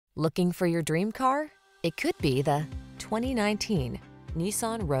Looking for your dream car? It could be the 2019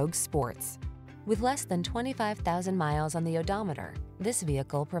 Nissan Rogue Sports. With less than 25,000 miles on the odometer, this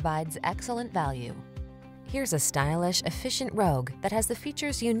vehicle provides excellent value. Here's a stylish, efficient Rogue that has the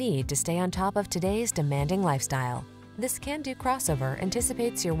features you need to stay on top of today's demanding lifestyle. This can-do crossover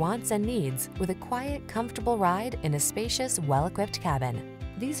anticipates your wants and needs with a quiet, comfortable ride in a spacious, well-equipped cabin.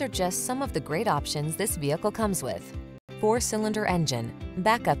 These are just some of the great options this vehicle comes with: 4-cylinder engine,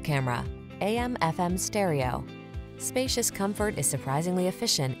 backup camera, AM/FM stereo. Spacious comfort is surprisingly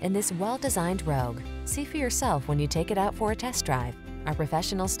efficient in this well-designed Rogue. See for yourself when you take it out for a test drive. Our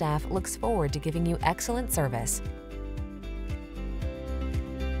professional staff looks forward to giving you excellent service.